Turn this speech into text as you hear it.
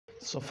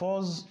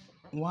Suppose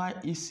y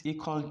is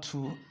equal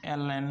to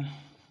ln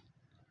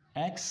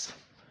x.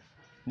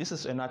 This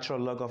is a natural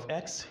log of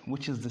x,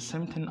 which is the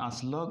same thing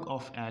as log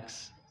of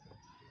x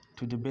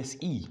to the base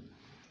e.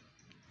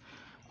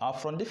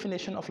 From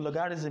definition of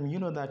logarithm, you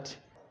know that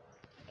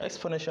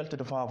exponential to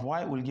the power of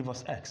y will give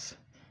us x.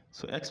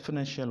 So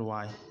exponential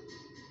y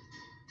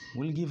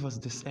will give us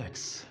this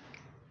x.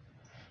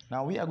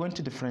 Now we are going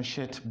to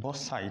differentiate both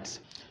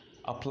sides,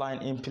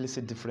 applying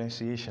implicit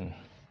differentiation.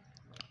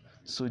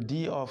 So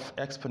d of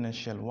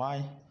exponential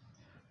y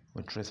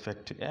with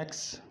respect to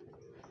x,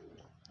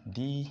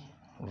 d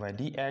over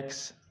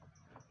dx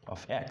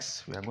of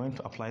x. We are going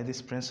to apply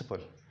this principle.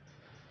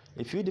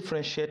 If you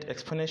differentiate,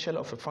 exponential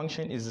of a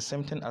function is the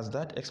same thing as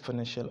that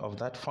exponential of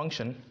that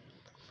function,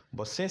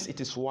 but since it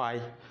is y,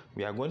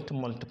 we are going to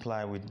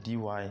multiply with dy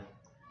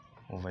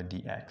over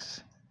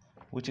dx,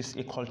 which is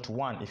equal to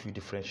 1 if you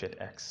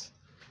differentiate x.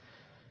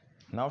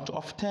 Now to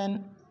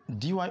obtain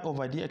dy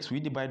over dx,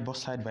 we divide both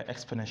sides by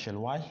exponential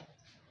y.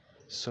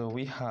 So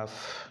we have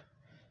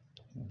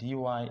dy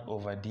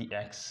over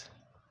dx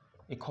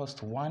equals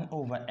to 1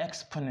 over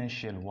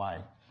exponential y.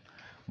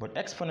 But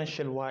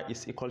exponential y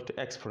is equal to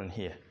exponent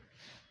here.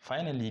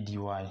 Finally, dy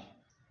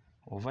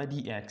over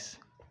dx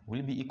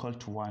will be equal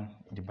to 1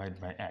 divided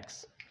by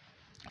x.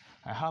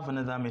 I have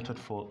another method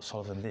for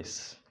solving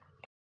this.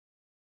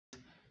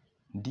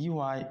 Dy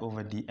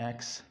over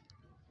dx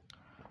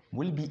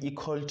will be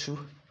equal to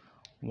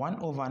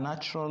 1 over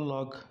natural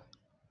log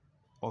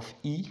of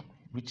e,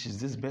 which is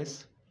this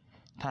base,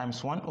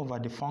 times 1 over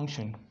the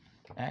function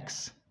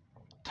x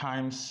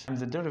times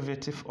the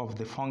derivative of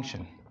the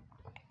function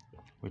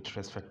with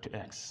respect to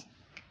x.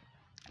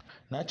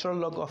 Natural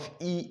log of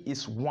e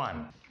is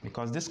 1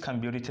 because this can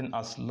be written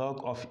as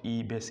log of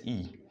e base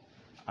e.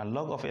 And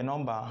log of a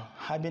number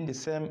having the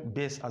same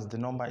base as the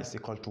number is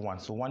equal to 1.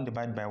 So 1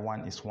 divided by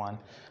 1 is 1,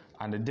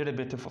 and the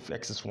derivative of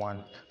x is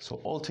 1.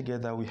 So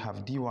altogether we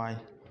have dy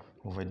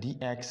over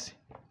dx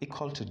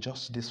equal to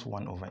just this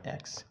 1 over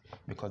x,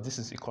 because this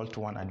is equal to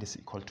 1 and this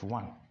is equal to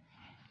 1.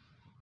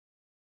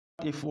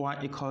 If y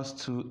equals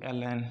to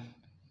ln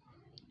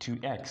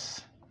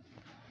 2x,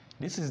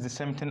 this is the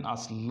same thing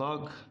as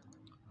log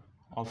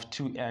of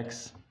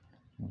 2x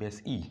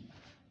base e,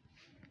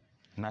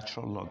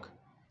 natural log.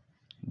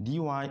 Dy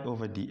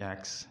over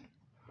dx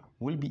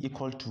will be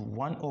equal to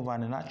 1 over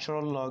the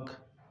natural log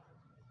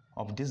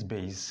of this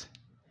base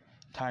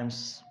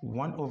times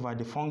 1 over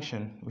the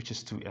function, which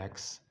is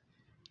 2x,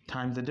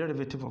 times the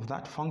derivative of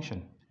that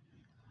function,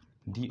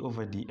 d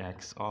over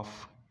dx of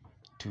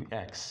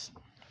 2x.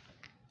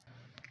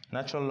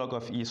 Natural log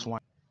of e is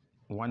 1.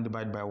 1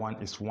 divided by 1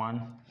 is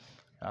 1.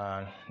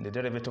 The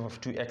derivative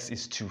of 2x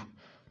is 2.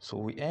 So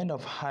we end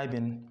up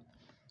having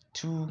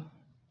 2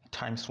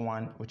 times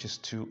 1, which is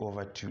 2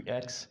 over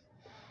 2x.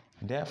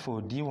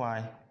 Therefore, dy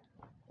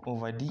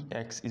over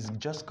dx is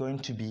just going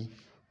to be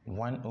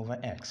 1 over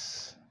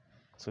x.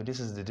 So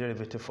this is the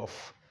derivative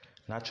of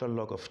natural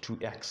log of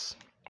 2x.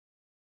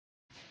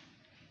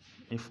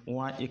 If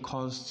y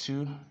equals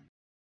to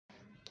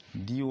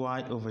dy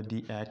over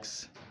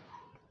dx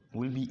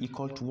will be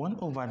equal to 1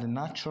 over the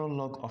natural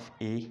log of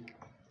a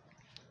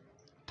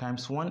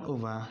times 1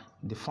 over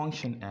the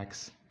function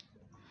x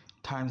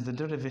times the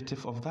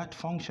derivative of that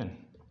function.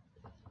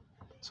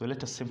 So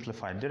let us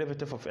simplify.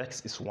 Derivative of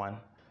x is 1.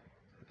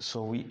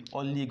 So we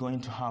only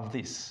going to have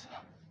this.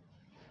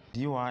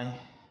 Dy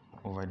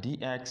over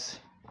dx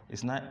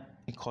is now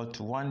equal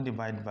to 1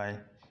 divided by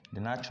the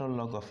natural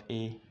log of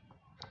a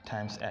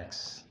times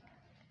x.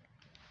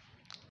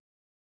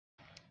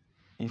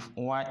 If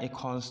y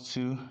equals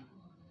to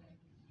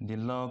the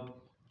log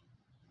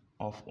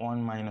of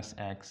 1 minus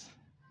x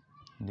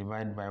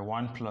divided by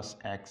 1 plus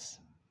x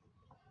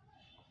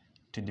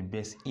to the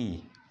base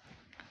e,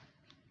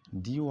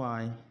 dy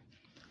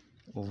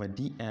over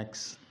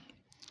dx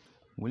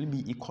will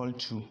be equal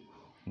to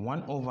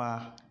 1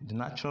 over the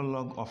natural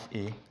log of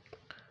a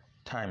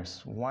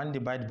times 1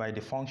 divided by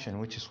the function,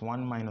 which is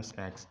 1 minus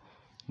x,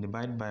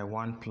 divided by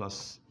 1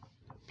 plus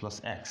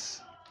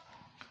x,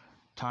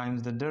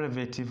 times the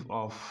derivative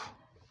of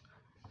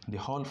the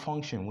whole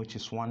function, which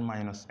is 1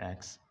 minus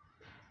x,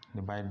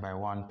 divided by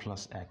 1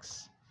 plus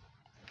x.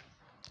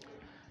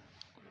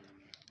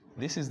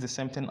 This is the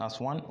same thing as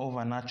 1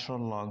 over natural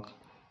log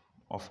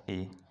of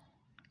a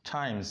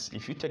times,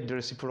 if you take the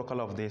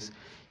reciprocal of this,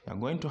 you are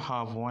going to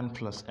have 1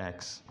 plus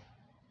x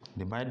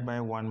divided by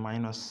 1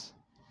 minus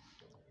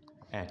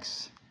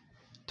x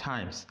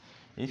times,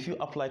 if you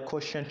apply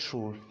quotient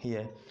rule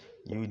here,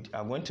 you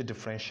are going to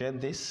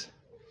differentiate this.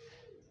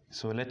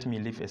 So let me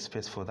leave a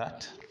space for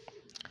that.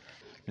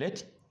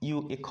 Let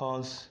u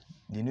equals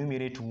the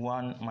numerator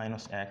 1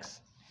 minus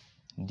x,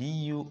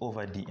 du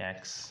over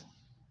dx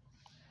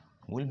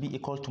will be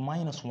equal to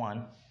minus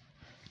 1.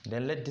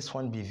 Then let this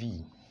one be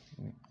v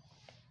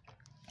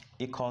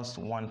equals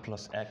 1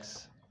 plus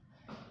x,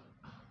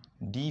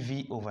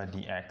 dv over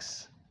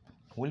dx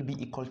will be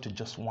equal to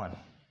just 1.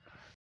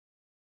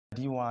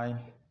 Dy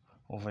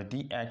over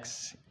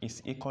dx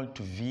is equal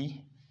to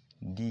v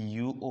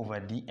du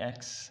over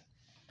dx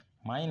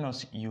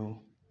minus u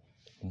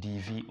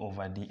dv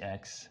over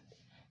dx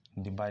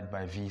divided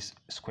by v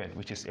squared,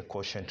 which is a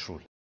quotient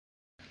rule.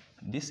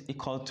 This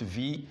equal to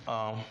v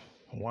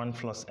 1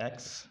 plus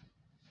x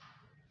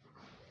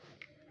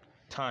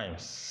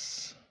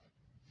times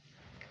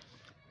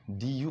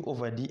du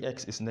over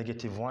dx is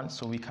 -1,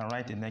 so we can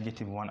write a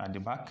 -1 at the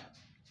back,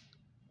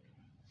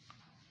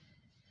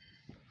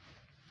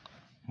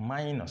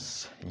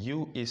 minus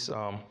u is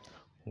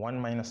 1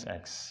 minus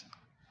x,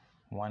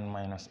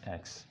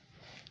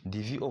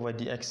 dv over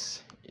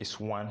dx is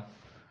 1,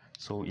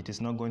 so it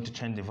is not going to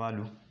change the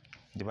value,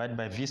 divided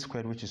by v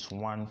squared, which is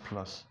 1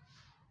 plus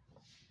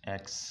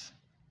x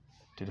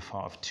to the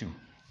power of 2.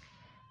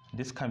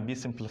 This can be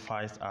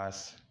simplified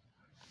as,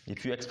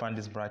 if you expand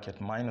this bracket,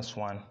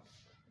 -1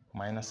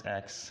 minus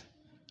x,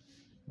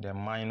 then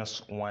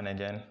 -1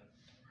 again,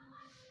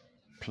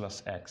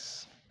 plus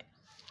x,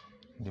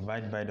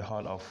 divided by the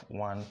whole of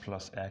 1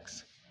 plus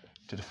x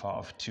to the power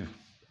of 2.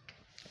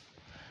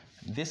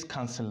 This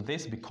cancels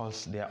this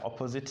because they are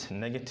opposite.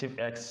 Negative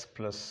x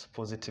plus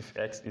positive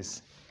x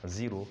is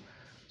 0.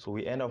 So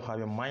we end up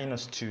having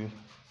 -2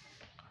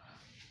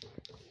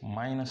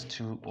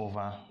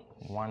 over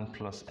 1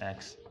 plus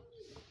x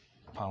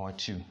power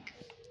 2.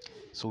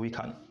 So we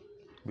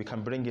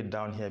can bring it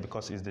down here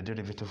because it's the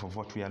derivative of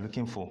what we are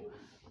looking for.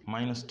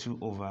 -2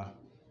 over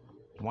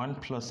 1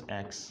 plus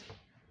x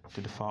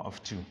to the power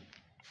of 2.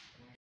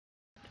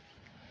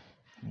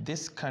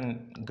 This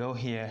can go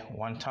here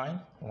one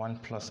time, 1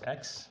 plus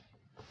x.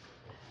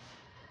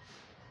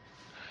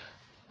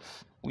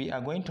 We are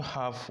going to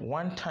have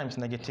 1 times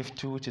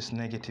 -2, which is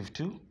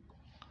 -2,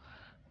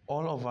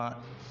 all over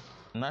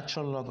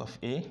natural log of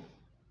a,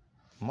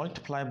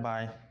 multiplied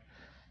by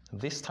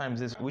this times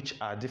this, which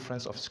are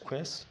difference of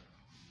squares,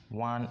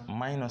 1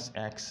 minus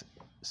x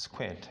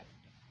squared.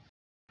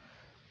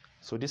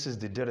 So this is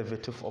the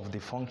derivative of the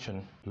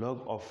function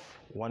log of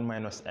 1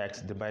 minus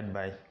x divided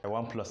by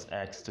 1 plus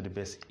x to the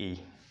base a.